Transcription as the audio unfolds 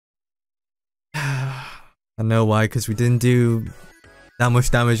I know why, because we didn't do that much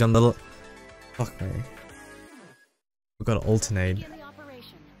damage on the... Fuck me. We gotta alternate.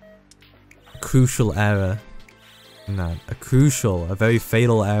 A crucial error. No, a very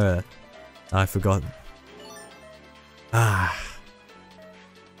fatal error. I forgot. Ah.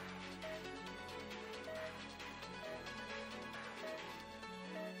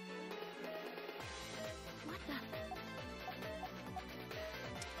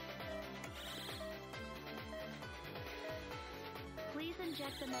 Please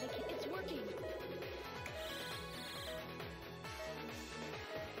inject the medicine. It's working.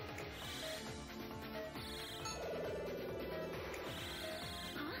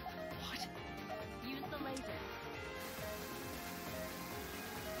 Huh? What? Use the laser.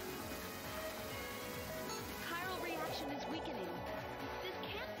 Chiral reaction is weakening. This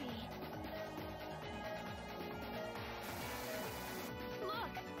can't be.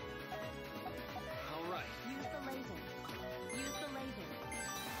 Look! All right. Use the laser. Use the laser.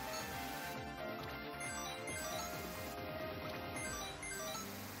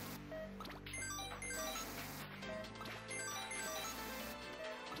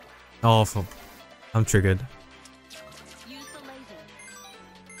 Oh, I'm triggered. Use the laser.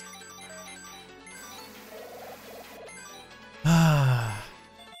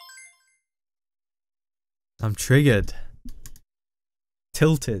 I'm triggered.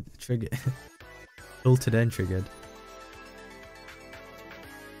 Tilted. Triggered. Tilted and triggered.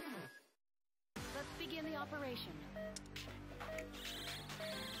 Let's begin the operation.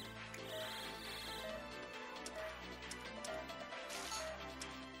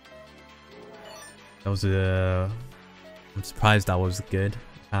 That was I'm surprised that was good,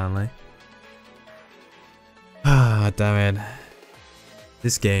 apparently. Ah, damn it.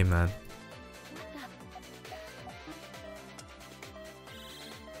 This game, man.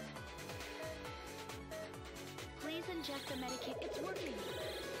 Please inject the medicine. It's working.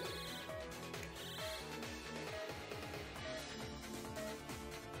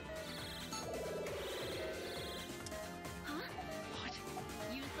 Huh? What?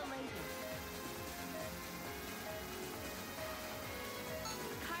 Use the laser.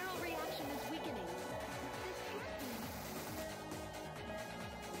 Chiral reaction is weakening. This can't be.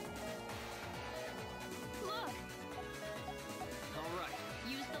 Look! All right.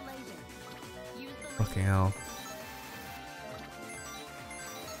 Use the laser. Use the laser. Fucking hell.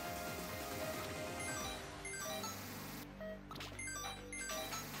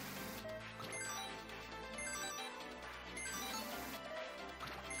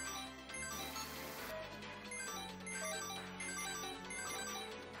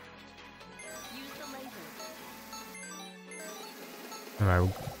 Use the laser. Alright,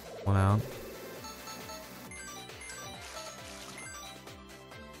 one out.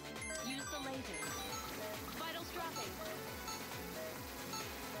 Use the laser. Vitals dropping.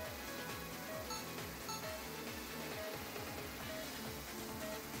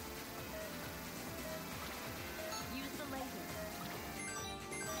 Use the laser.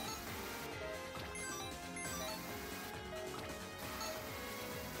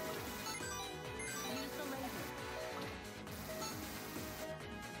 Use the laser.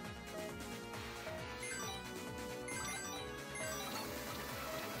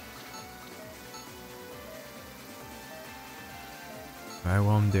 Alright,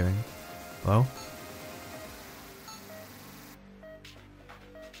 what I'm doing. Hello?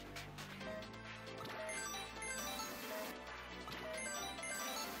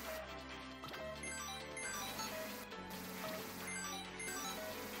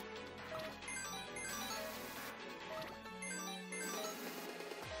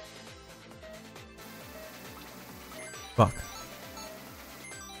 Fuck.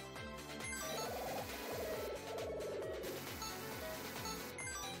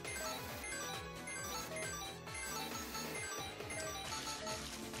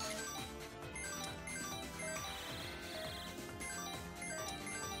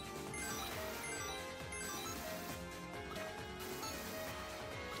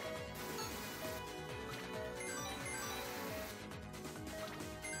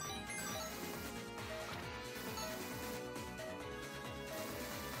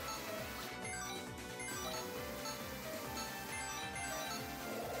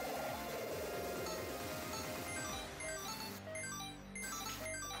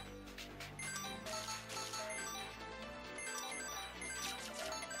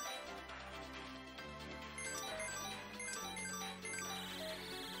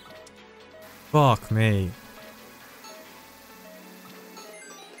 Fuck me.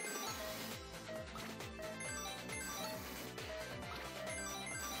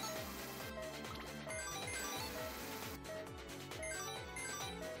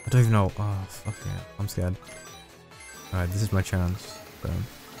 don't even know. Oh, fuck it. I'm scared. Alright, this is my chance. Boom.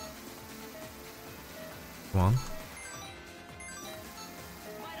 Come on.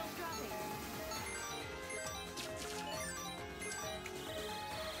 Vitals dropping.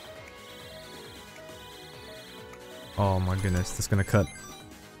 Oh my goodness, this is gonna cut.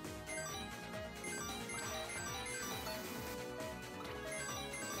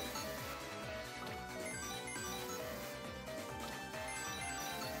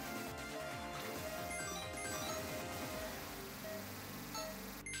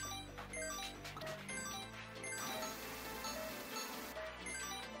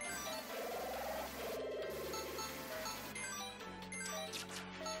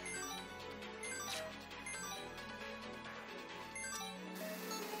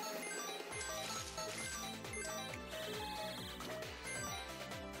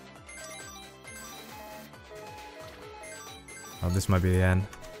 Oh, this might be the end.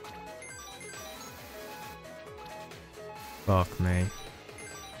 Fuck me.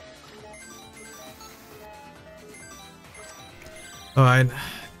 Alright.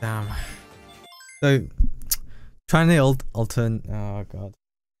 Damn. So, trying to alternate. Oh god.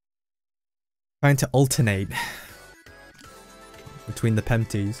 Trying to alternate between the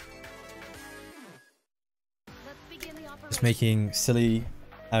Pempties. Let's begin the operation. Just making silly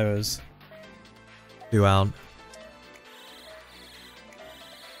errors throughout.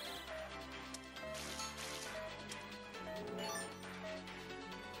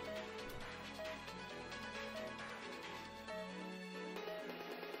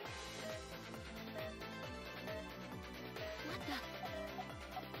 What the?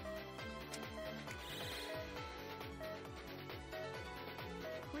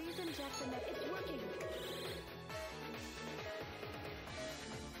 Please inject the med. It's working.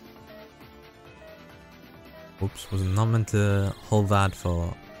 Oops, was not meant to hold that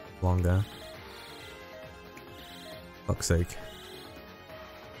for longer. Fuck's sake.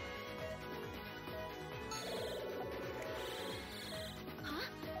 Huh?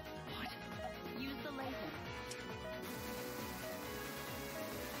 What? Use the laser.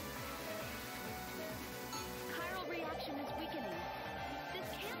 Chiral reaction is weakening. This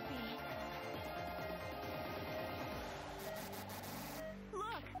can't be.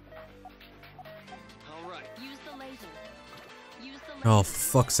 Look! All right. Use the laser. Use the laser. Oh,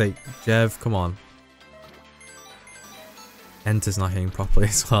 for fuck's sake. Jev, come on. Enter's not hitting properly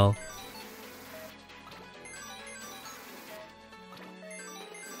as well.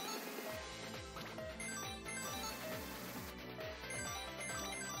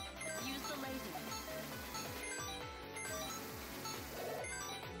 Use the laser.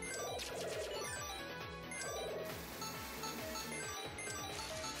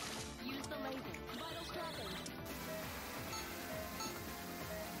 Use the laser. Vitals dropping.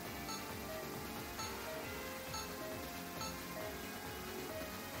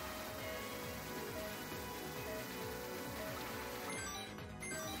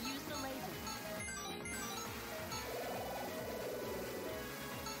 Use the laser.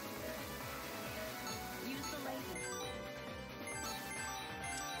 Use the laser.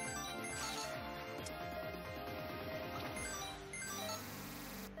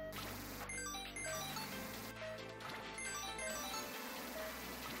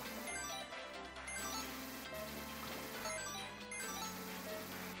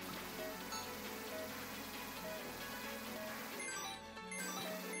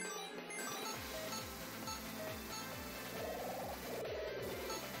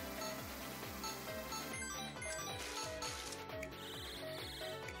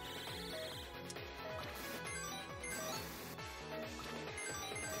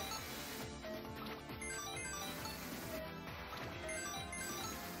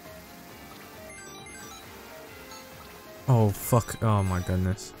 Oh, fuck. Oh my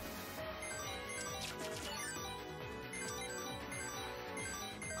goodness.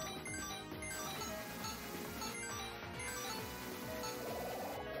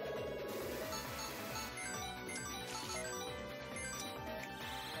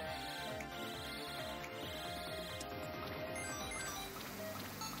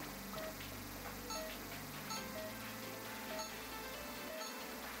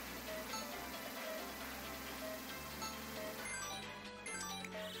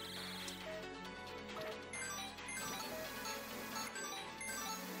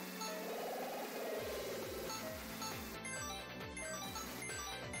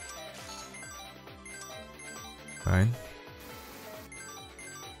 Alright.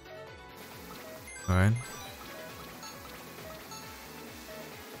 Alright.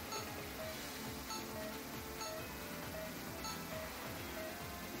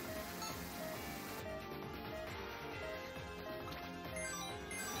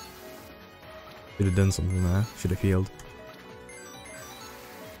 Should have done something there. Should have healed.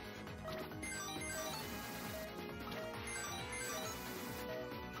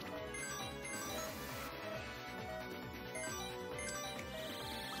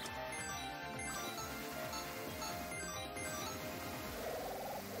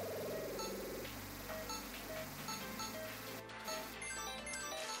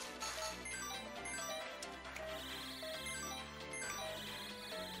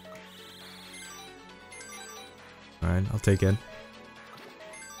 Alright, I'll take it.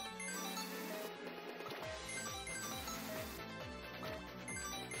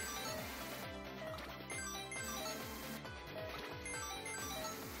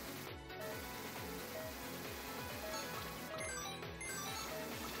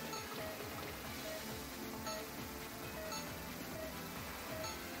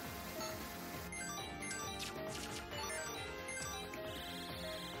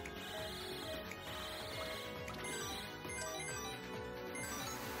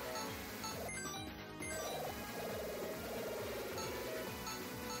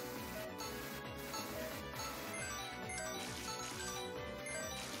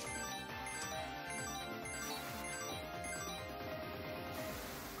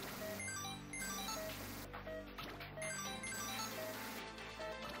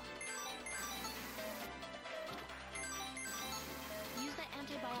 Use the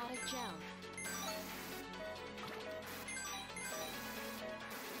antibiotic gel.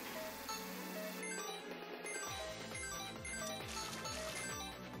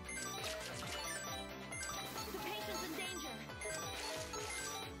 The patient's in danger.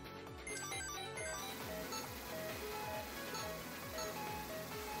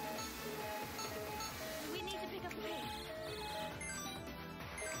 We need to pick up the pace.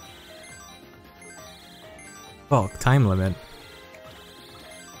 Fuck, time limit.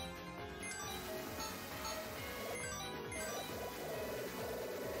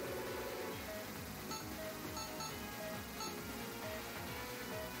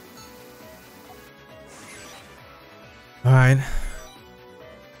 Alright.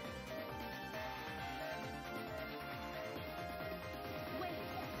 Wait.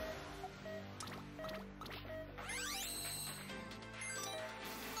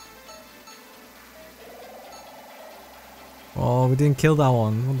 Oh, we didn't kill that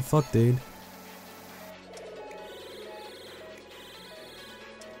one. What the fuck, dude?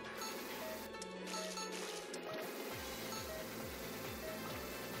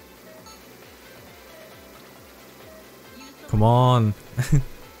 Use the Come on.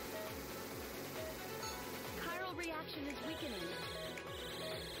 chiral reaction is weakening.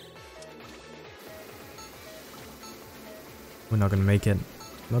 We're not gonna make it.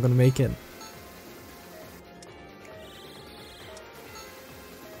 Not gonna make it.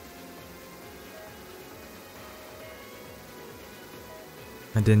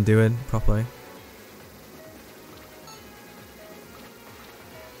 I didn't do it properly.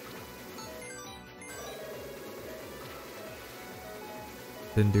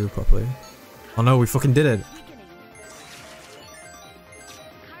 Didn't do it properly. Oh no, we fucking did it. Weakening.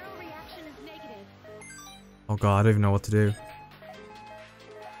 Chiral reaction is negative. Oh god, I don't even know what to do.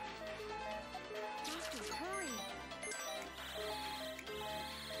 Doctor, hurry.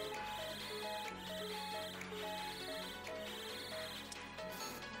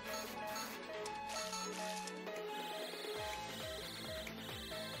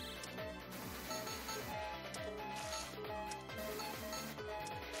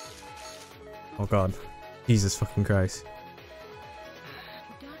 Oh god. Jesus fucking Christ.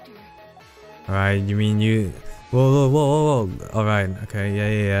 Doctor. Alright, you mean you... Whoa, whoa, whoa, whoa, whoa. Alright, okay, yeah,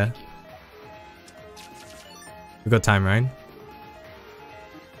 yeah, yeah. We got time, right?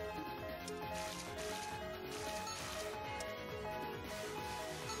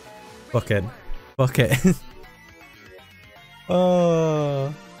 Fuck it. Fuck it.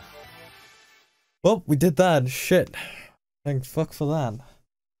 Oh. Well, we did that. Shit. Thank fuck for that.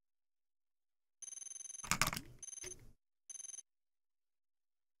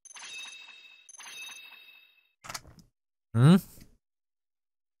 Hmm?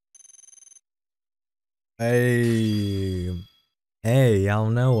 Hey. Hey, out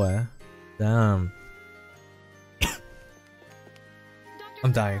of nowhere. Damn. Doctor,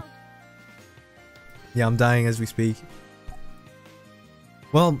 I'm dying. help. Yeah, I'm dying as we speak.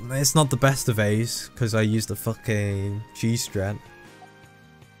 Well, it's not the best of A's, because I used the fucking cheese strat.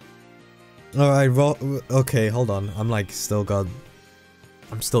 Alright, okay, hold on. I'm like,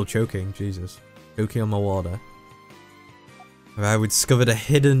 I'm still choking, Jesus. Choking on my water. Alright, we discovered a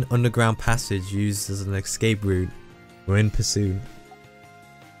hidden underground passage used as an escape route. We're in pursuit.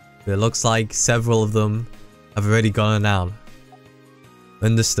 But it looks like several of them have already gone down.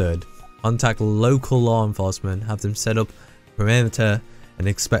 Understood. Contact local law enforcement. Have them set up perimeter and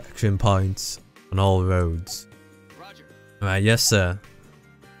inspection points on all roads. Roger. Alright, yes sir.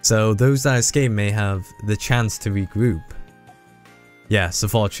 So those that escape may have the chance to regroup. Yes,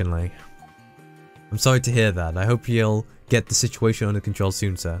 unfortunately. I'm sorry to hear that. I hope you'll get the situation under control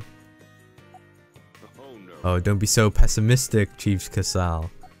soon, sir. Oh no. Oh, don't be so pessimistic, Chief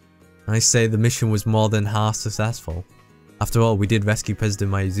Casal. I say the mission was more than half successful. After all, we did rescue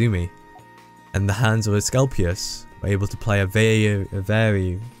President Mayuzumi, and the hands of Asclepius were able to play a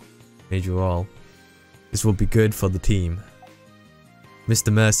very major role. This will be good for the team.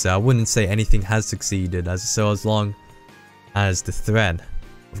 Mr. Mercer, I wouldn't say anything has succeeded as long as the threat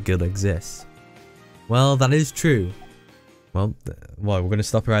of guilt exists. Well, that is true. Well, what, we're gonna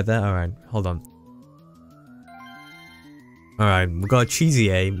stop right there? Alright, hold on. Alright, we got a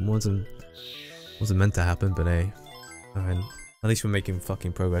cheesy A. Wasn't meant to happen, but A. Alright, at least we're making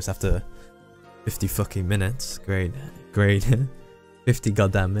fucking progress after 50 fucking minutes. Great. 50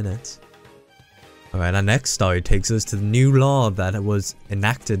 goddamn minutes. Alright, our next story takes us to the new law that was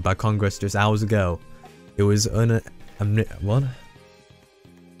enacted by Congress just hours ago. It was what?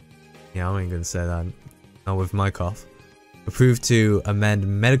 Yeah, I ain't gonna say that. Not with my cough. Approved to amend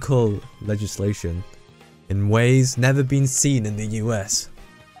medical legislation in ways never been seen in the US.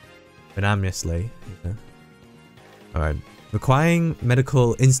 Unanimously. Yeah. Alright. Requiring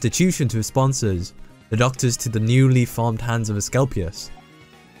medical institution to sponsors the doctors to the newly formed hands of Asclepius.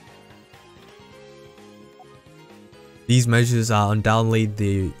 These measures are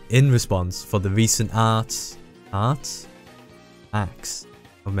undoubtedly in response for the recent acts of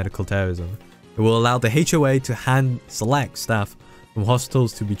medical terrorism. It will allow the HOA to hand select staff from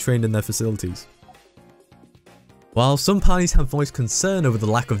hospitals to be trained in their facilities. While some parties have voiced concern over the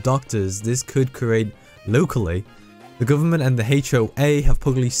lack of doctors this could create locally, the government and the HOA have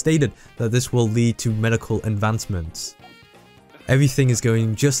publicly stated that this will lead to medical advancements. Everything is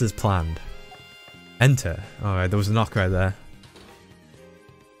going just as planned. Enter. Alright, there was a knock right there.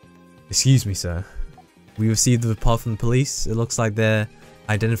 Excuse me, sir. We received the report from the police. It looks like they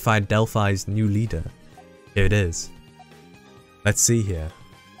identified Delphi's new leader. Here it is. Let's see here.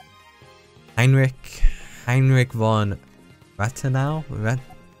 Heinrich von Rathenau?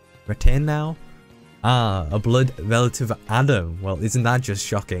 Ah, a blood relative of Adam. Well, isn't that just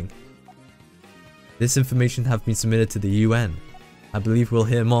shocking? This information has been submitted to the UN. I believe we'll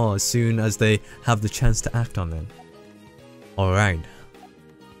hear more as soon as they have the chance to act on it. Alright.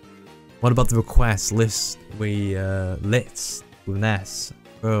 What about the request list we with an S,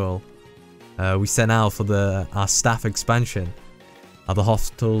 Earl, we sent out for our staff expansion? Are the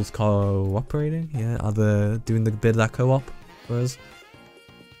hospitals cooperating? Yeah, are they doing the bit of that co-op for us?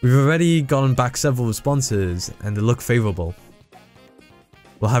 We've already gotten back several responses and they look favourable.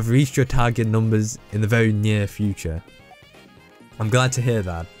 We'll have reached your target numbers in the very near future. I'm glad to hear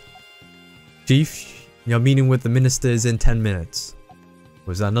that. Chief, your meeting with the ministers in 10 minutes.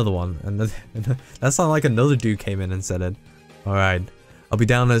 Was that another one? That sounded like another dude came in and said it. Alright, I'll be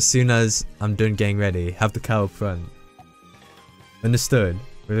down as soon as I'm done getting ready. Have the car up front. Understood.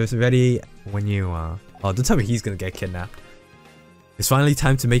 We're ready when you are. Oh, don't tell me he's gonna get kidnapped. It's finally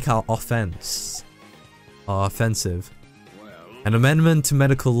time to make our offensive. An amendment to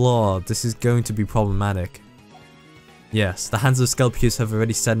medical law. This is going to be problematic. Yes, the hands of Asclepius have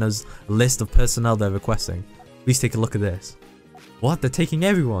already sent us a list of personnel they're requesting. Please take a look at this. What? They're taking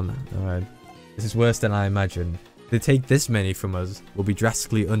everyone? Alright. This is worse than I imagined. If they take this many from us, we'll be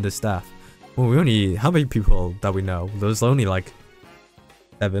drastically understaffed. Well, we only... How many people that we know? There's only like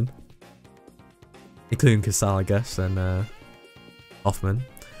 7. Including Casal, I guess, and Hoffman.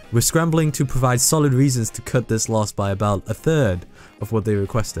 We're scrambling to provide solid reasons to cut this loss by about 1/3 of what they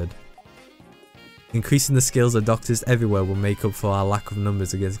requested. Increasing the skills of doctors everywhere will make up for our lack of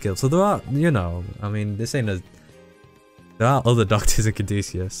numbers against guild. So there are, you know, I mean, this ain't a... There are other doctors in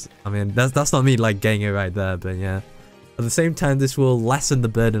Caduceus. I mean, that's not me like getting it right there, but yeah. At the same time, this will lessen the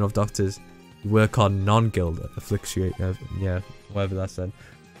burden of doctors who work on non-guild affliction. Yeah, whatever that said.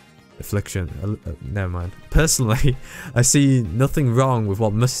 Affliction. Never mind. Personally, I see nothing wrong with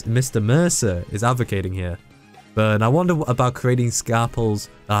what Mr. Mercer is advocating here. But I wonder about creating scalpels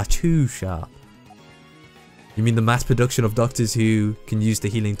that are too sharp. You mean the mass production of doctors who can use the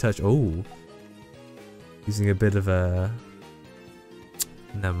healing touch? Oh. Using a bit of a...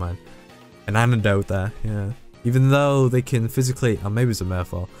 Never mind. An antidote there, yeah. Even though they can physically... Oh, maybe it's a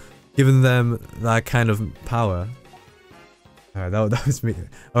metaphor. Giving them that kind of power. Alright, that was me.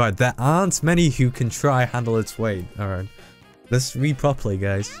 Alright, there aren't many who can try handle its weight. Alright. Let's read properly,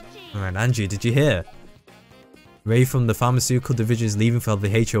 guys. Alright, Angie, did you hear? Ray from the pharmaceutical division is leaving for the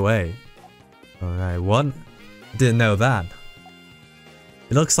HOA. Alright, what? Didn't know that.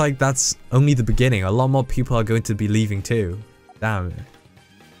 It looks like that's only the beginning. A lot more people are going to be leaving too. Damn.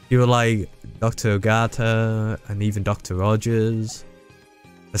 People like Dr. Ogata and even Dr. Rogers.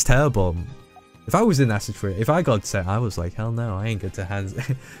 That's terrible. If I was in that situation, if I got sent, I was like, hell no, I ain't good to hands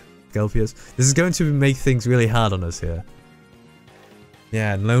Scorpius. This is going to make things really hard on us here.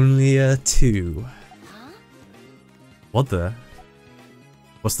 Yeah, Lonelier 2. What the?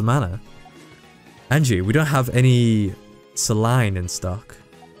 What's the matter? Angie, we don't have any saline in stock.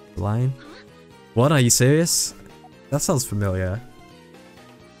 Saline? What, are you serious? That sounds familiar.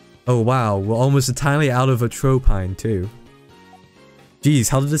 Oh wow, we're almost entirely out of atropine too. Jeez,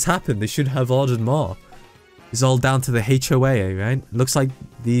 how did this happen? They should have ordered more. It's all down to the HOA, right? Looks like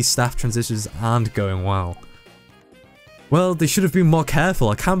these staff transitions aren't going well. Well, they should have been more careful.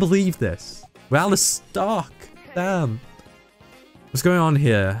 I can't believe this. We're out of stock. Damn. What's going on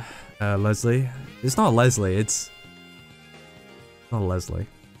here, Leslie? It's not Leslie, it's not Leslie.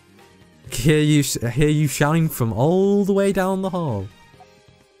 I hear you shouting from all the way down the hall.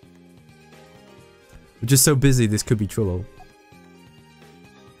 We're just so busy, this could be trouble.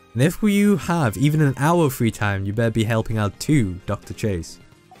 And if you have even an hour of free time, you better be helping out too, Dr. Chase.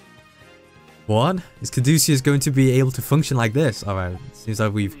 What? Is Caduceus going to be able to function like this? Alright, seems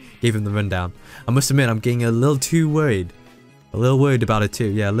like we've gave him the rundown. I must admit, I'm getting a little too worried. A little worried about it too.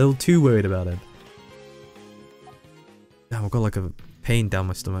 Yeah, a little too worried about it. Damn, I've got like a pain down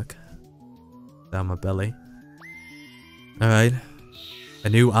my stomach. Down my belly. Alright. A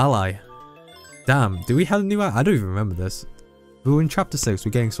new ally. Damn, do we have a new ally? I don't even remember this. We were in chapter 6,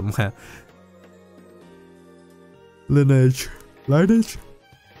 we're getting somewhere. Lineage. Lineage?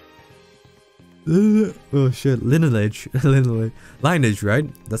 Oh shit, lineage. Lineage,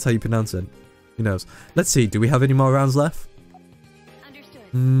 right? That's how you pronounce it. Who knows? Let's see, do we have any more rounds left?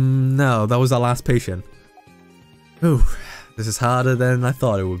 Understood. No, that was our last patient. Ooh, this is harder than I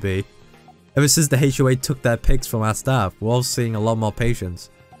thought it would be. Ever since the HOA took their picks from our staff, we're all seeing a lot more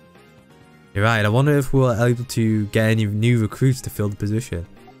patients. You're right, I wonder if we're able to get any new recruits to fill the position.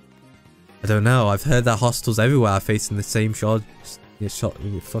 I don't know, I've heard that hospitals everywhere are facing the same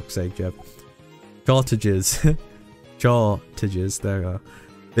fuck's sake, Jeff. Shortages. Shortages, there we go.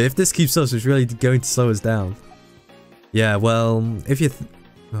 But if this keeps up, it's really going to slow us down. Yeah, well, if you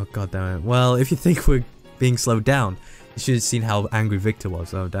oh god damn it. Well, if you think we're being slowed down, you should have seen how angry Victor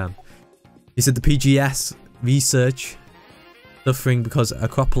was. Oh damn. He said the PGS research suffering because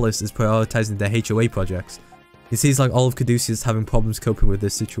Acropolis is prioritizing their HOA projects. It seems like all of Caduceus is having problems coping with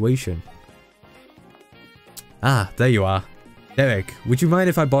this situation. Ah, there you are. Derek, would you mind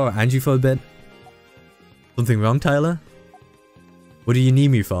if I borrow Angie for a bit? Something wrong, Tyler? What do you need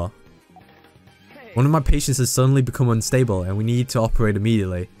me for? One of my patients has suddenly become unstable and we need to operate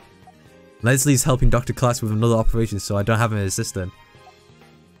immediately. Leslie's helping Dr. Class with another operation, so I don't have an assistant.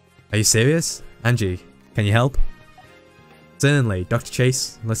 Are you serious? Angie, can you help? Certainly, Dr.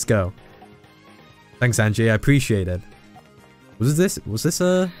 Chase, let's go. Thanks, Angie, I appreciate it. Was this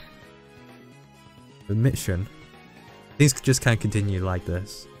a mission? Things just can't continue like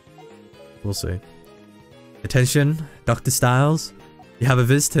this. We'll see. Attention, Dr. Styles. You have a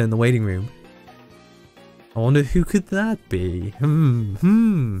visitor in the waiting room. I wonder who could that be?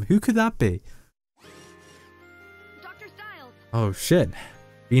 Who could that be? Dr. Styles. Oh shit.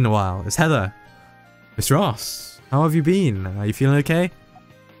 Been a while. It's Heather. Miss Ross. How have you been? Are you feeling okay?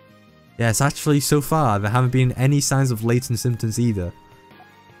 Yes, actually so far there haven't been any signs of latent symptoms either.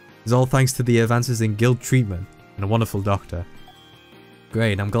 It's all thanks to the advances in guild treatment and a wonderful doctor.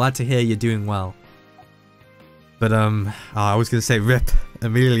 Great, I'm glad to hear you're doing well. But I was gonna say rip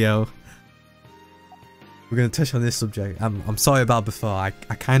Emilio. We're gonna touch on this subject. I'm sorry about before. I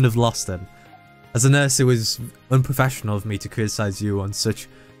kind of lost it. As a nurse, it was unprofessional of me to criticize you on such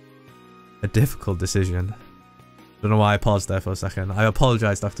a difficult decision. Don't know why I paused there for a second. I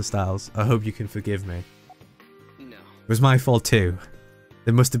apologize, Dr. Styles. I hope you can forgive me. No. It was my fault too.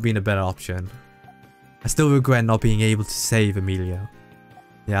 There must have been a better option. I still regret not being able to save Emilio.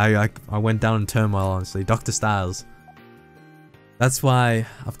 Yeah, I went down in turmoil, honestly. Dr. Styles. That's why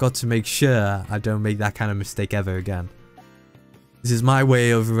I've got to make sure I don't make that kind of mistake ever again. This is my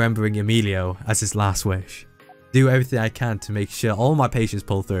way of remembering Emilio as his last wish. Do everything I can to make sure all my patients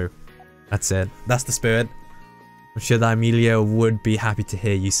pull through. That's it. That's the spirit. I'm sure that Emilio would be happy to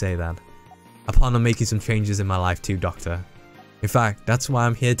hear you say that. I plan on making some changes in my life too, Doctor. In fact, that's why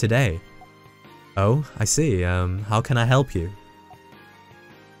I'm here today. Oh, I see. How can I help you?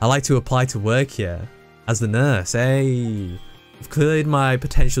 I like to apply to work here. As the nurse, hey. I've cleared my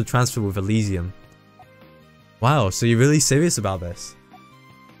potential transfer with Elysium. Wow, so you're really serious about this?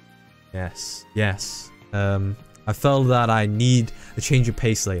 Yes, yes. I felt that I need a change of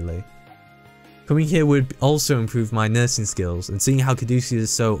pace lately. Coming here would also improve my nursing skills, and seeing how Caduceus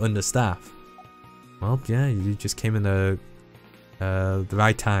is so understaffed. Well, yeah, you just came in the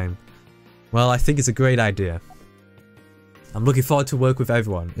right time. Well, I think it's a great idea. I'm looking forward to work with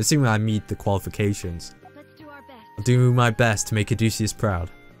everyone, assuming I meet the qualifications. Let's do our best. I'll do my best to make Caduceus proud.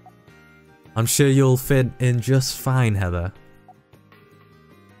 I'm sure you'll fit in just fine, Heather.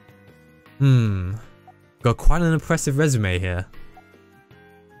 Got quite an impressive resume here.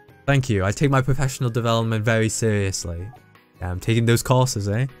 Thank you, I take my professional development very seriously. Yeah, I'm taking those courses,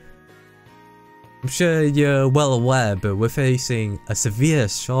 eh? I'm sure you're well aware, but we're facing a severe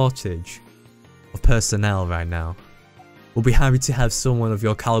shortage of personnel right now. We'll be happy to have someone of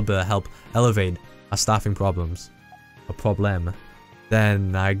your caliber help elevate our staffing problems. A problem.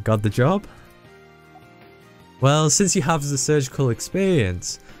 Then I got the job? Well, since you have the surgical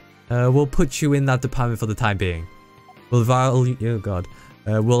experience, we'll put you in that department for the time being. We'll evaluate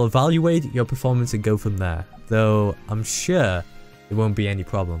your performance and go from there, though I'm sure there won't be any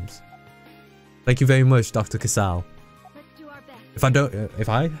problems. Thank you very much, Dr. Casal. Let's do our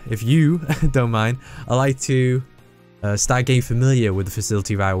best. If you don't mind, I'd like to start getting familiar with the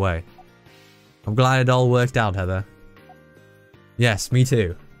facility right away. I'm glad it all worked out, Heather. Yes, me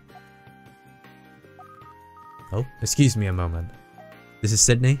too. Oh, excuse me a moment. This is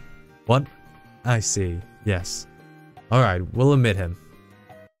Sydney? What? I see. Yes. Alright, we'll admit him.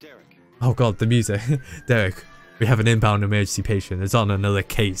 Derek. Oh god, the music. Derek, we have an inbound emergency patient. It's on another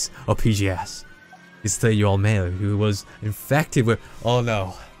case of PGS. He's a 30-year-old male who was infected with... Oh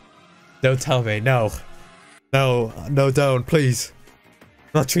no. Don't tell me. No. No. No, don't. Please.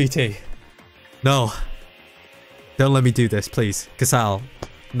 Not treaty. No. Don't let me do this, please. Casal.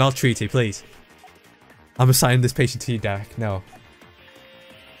 Not treaty, please. I'm assigning this patient to you, Derek. No.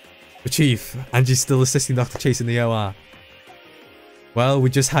 But Chief, Angie's still assisting Dr. Chase in the OR. Well,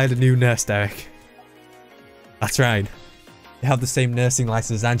 we just hired a new nurse, Derek. That's right. You have the same nursing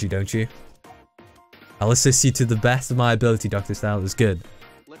license as Angie, don't you? I'll assist you to the best of my ability, Dr. Style. It's good.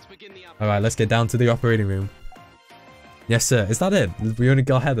 Alright, let's get down to the operating room. Yes, sir. Is that it? We only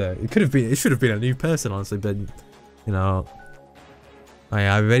got Heather. It should have been a new person, honestly, but, you know. Alright,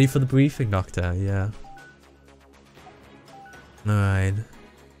 are you ready for the briefing, Doctor? Yeah. Alright.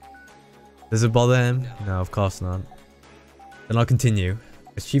 Does it bother him? No, of course not. Then I'll continue.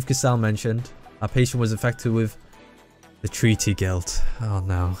 As Chief Casal mentioned, our patient was infected with the treaty guilt. Oh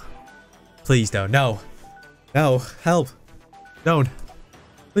no. Please don't. No. No. Help. Don't.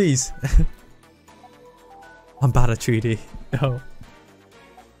 Please. I'm bad at treaty. No.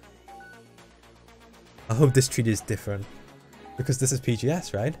 I hope this treaty is different. Because this is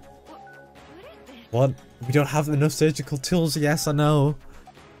PGS, right? What is this? What? We don't have enough surgical tools. Yes, I know.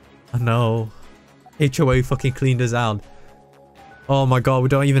 I know. HOA fucking cleaned us out. Oh my god, we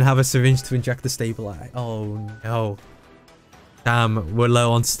don't even have a syringe to inject the stabilizer. Oh no. Damn, we're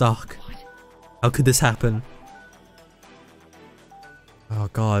low on stock. How could this happen? Oh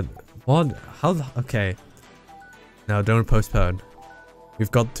god. What? How? Okay. No, don't postpone.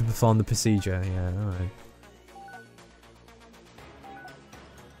 We've got to perform the procedure. Yeah, alright.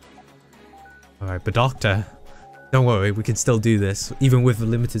 Alright, but doctor, don't worry, we can still do this. Even with a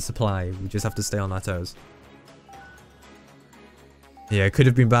limited supply, we just have to stay on our toes. Yeah, it could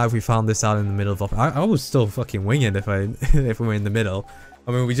have been bad if we found this out in the middle of... I was still fucking winging if if we were in the middle.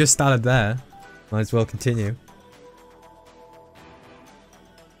 I mean, we just started there. Might as well continue.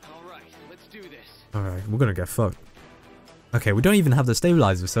 Alright, let's do this. Alright, we're gonna get fucked. Okay, we don't even have the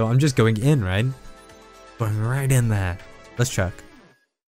stabilizer, so I'm just going in, right? Going right in there. Let's check.